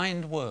a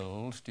kind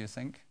world, do you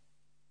think?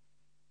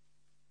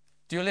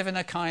 Do you live in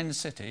a kind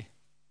city?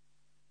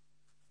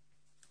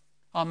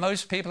 Are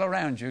most people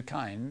around you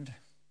kind?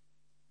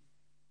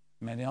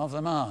 Many of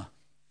them are.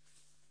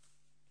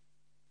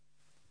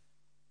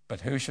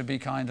 But who should be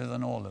kinder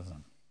than all of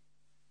them?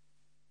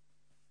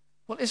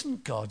 Well,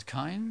 isn't God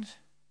kind?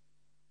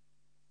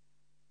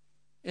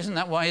 Isn't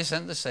that why he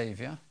sent the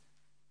Saviour?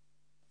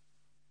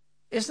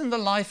 Isn't the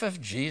life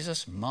of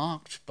Jesus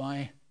marked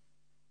by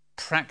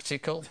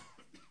practical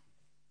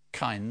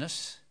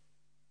kindness?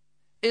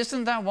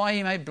 Isn't that why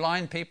he made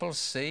blind people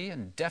see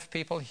and deaf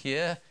people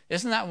hear?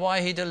 Isn't that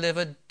why he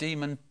delivered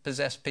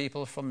demon-possessed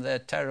people from their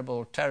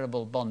terrible,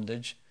 terrible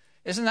bondage?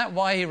 Isn't that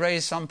why he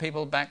raised some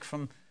people back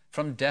from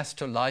death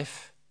to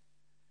life?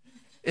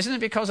 Isn't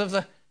it because of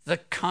the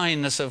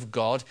kindness of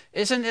God?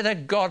 Isn't it a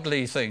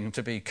godly thing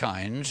to be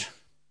kind?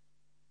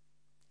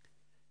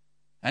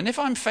 And if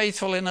I'm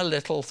faithful in a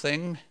little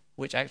thing,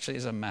 which actually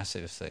is a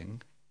massive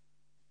thing,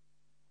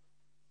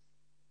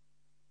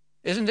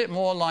 isn't it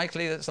more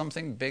likely that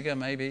something bigger,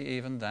 maybe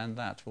even than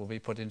that, will be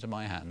put into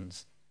my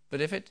hands? But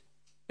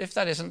if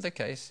that isn't the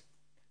case,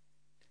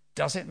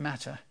 does it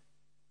matter?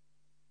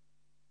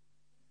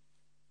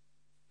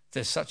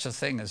 There's such a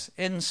thing as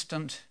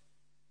instant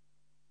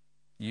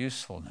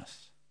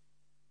usefulness.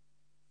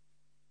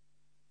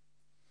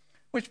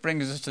 Which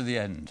brings us to the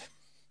end.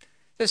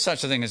 There's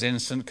such a thing as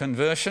instant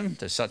conversion.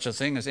 There's such a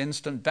thing as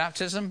instant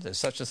baptism. There's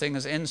such a thing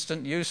as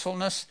instant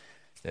usefulness.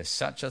 There's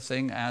such a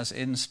thing as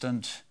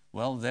instant,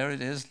 well, there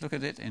it is. Look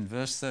at it in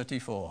verse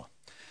 34.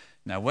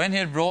 Now, when he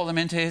had brought them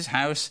into his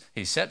house,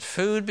 he set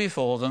food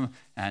before them,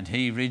 and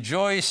he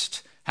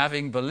rejoiced,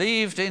 having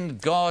believed in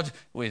God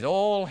with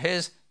all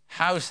his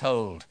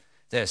household.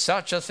 There's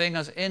such a thing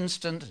as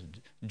instant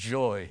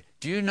joy.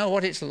 Do you know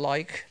what it's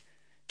like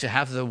to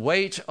have the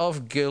weight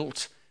of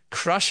guilt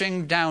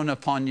crushing down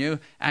upon you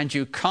and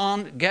you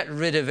can't get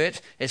rid of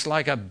it? It's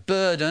like a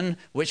burden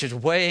which is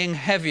weighing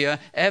heavier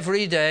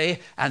every day,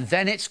 and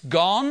then it's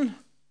gone.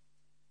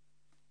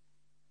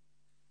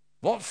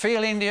 What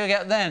feeling do you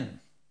get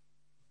then?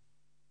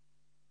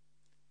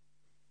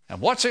 And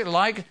what's it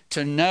like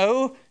to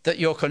know that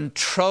you're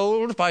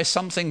controlled by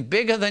something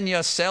bigger than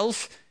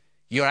yourself?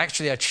 You're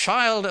actually a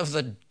child of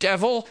the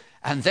devil,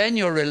 and then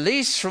you're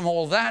released from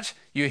all that.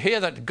 You hear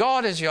that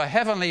God is your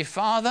heavenly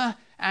Father,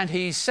 and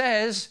he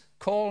says,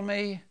 call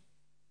me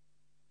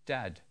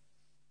Dad.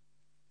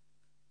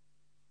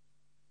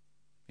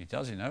 He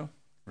does, you know.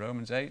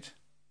 Romans 8,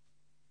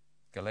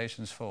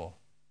 Galatians 4.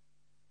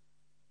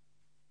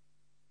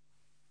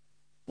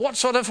 What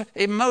sort of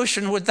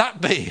emotion would that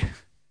be?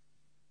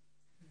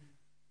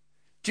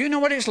 Do you know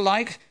what it's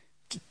like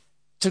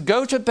to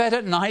go to bed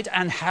at night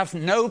and have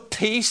no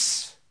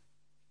peace?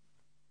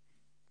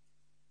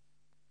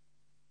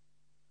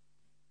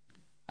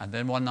 And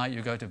then one night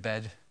you go to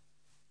bed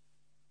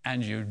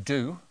and you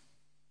do,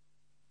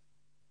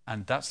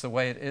 and that's the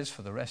way it is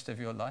for the rest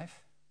of your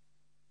life?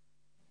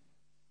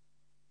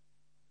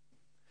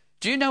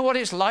 Do you know what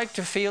it's like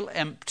to feel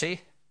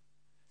empty?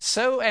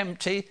 So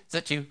empty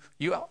that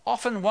you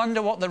often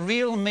wonder what the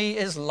real me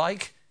is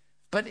like,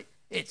 but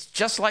it's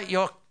just like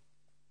your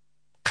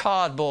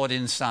cardboard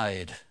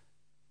inside.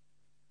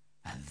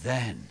 And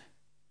then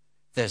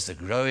there's the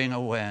growing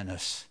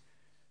awareness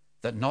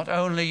that not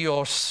only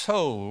your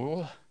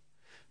soul,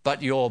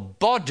 but your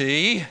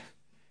body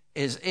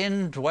is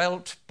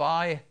indwelt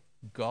by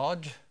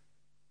God.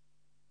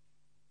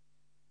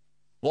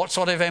 What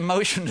sort of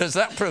emotion does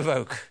that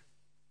provoke?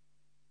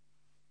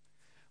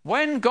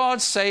 When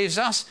God saves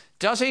us,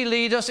 does he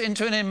lead us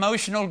into an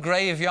emotional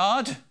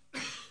graveyard?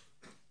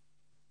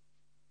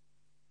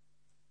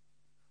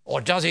 Or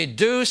does he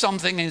do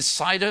something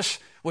inside us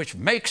which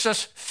makes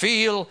us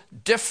feel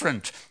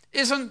different?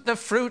 Isn't the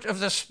fruit of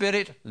the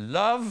Spirit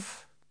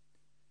love,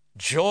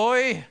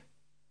 joy?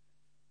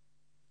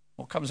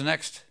 What comes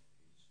next?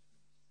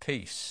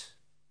 Peace.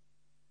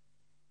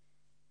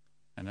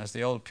 And as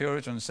the old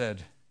Puritan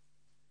said,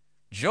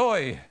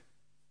 joy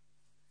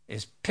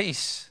is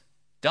peace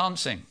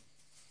dancing.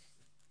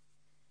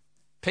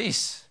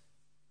 Peace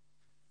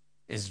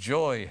is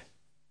joy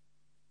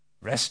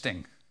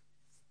resting.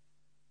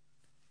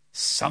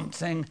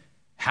 Something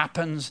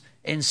happens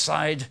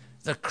inside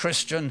the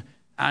Christian,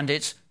 and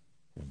it's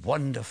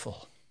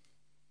wonderful.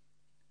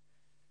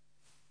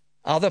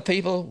 Other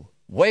people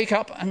wake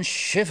up and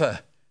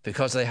shiver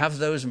because they have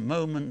those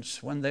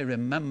moments when they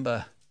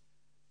remember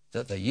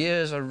that the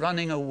years are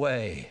running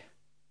away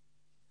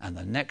and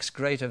the next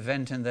great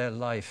event in their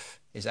life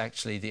is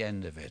actually the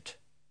end of it.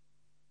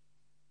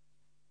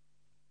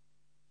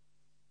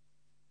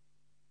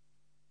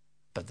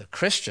 But the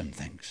Christian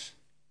thinks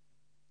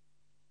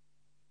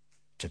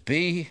to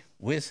be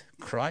with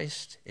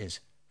Christ is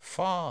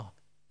far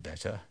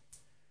better.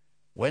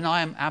 When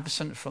I am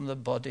absent from the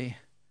body,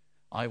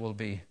 I will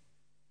be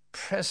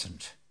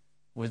present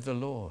with the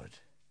Lord.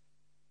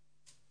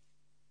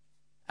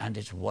 And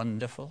it's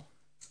wonderful.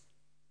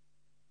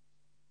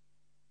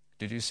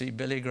 Did you see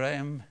Billy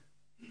Graham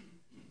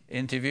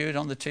interviewed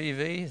on the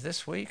TV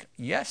this week?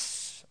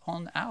 Yes,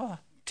 on our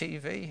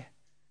TV,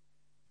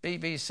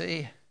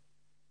 BBC,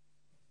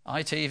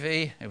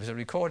 ITV. It was a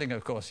recording,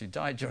 of course. He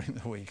died during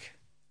the week.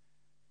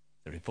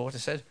 The reporter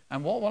said,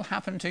 and what will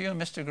happen to you,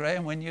 Mr.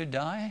 Graham, when you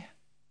die?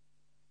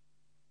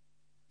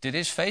 Did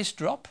his face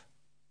drop?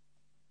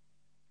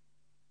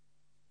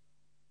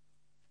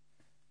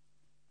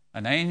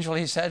 An angel,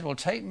 he said, will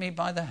take me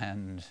by the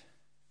hand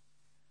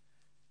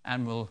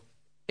and will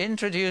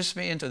introduce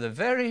me into the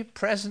very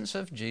presence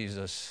of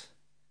Jesus,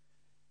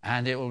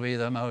 and it will be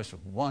the most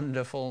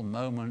wonderful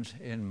moment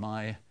in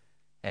my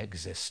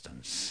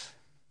existence.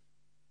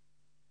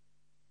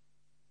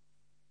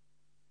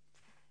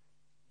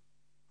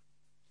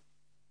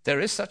 There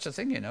is such a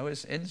thing, you know,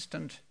 as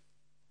instant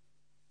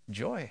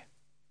joy.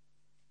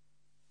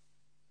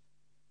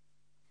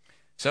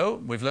 So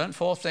we've learnt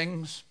 4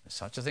 things. There's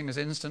such a thing as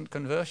instant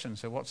conversion.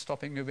 So what's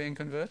stopping you being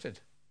converted?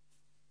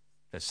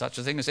 There's such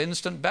a thing as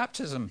instant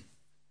baptism.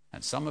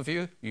 And some of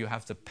you, you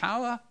have the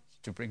power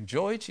to bring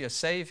joy to your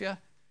Saviour,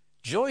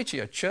 joy to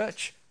your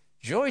church,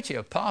 joy to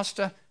your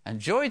pastor, and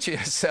joy to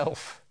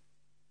yourself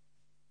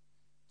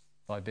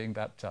by being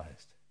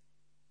baptized.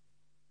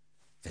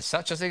 There's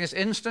such a thing as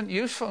instant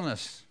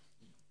usefulness.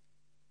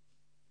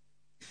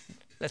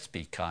 Let's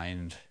be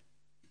kind.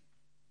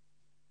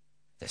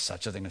 There's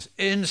such a thing as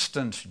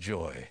instant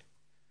joy.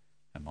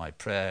 And my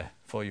prayer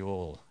for you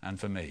all and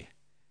for me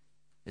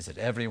is that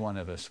every one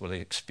of us will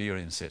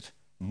experience it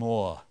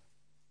more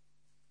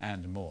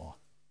and more.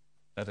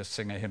 Let us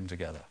sing a hymn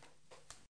together.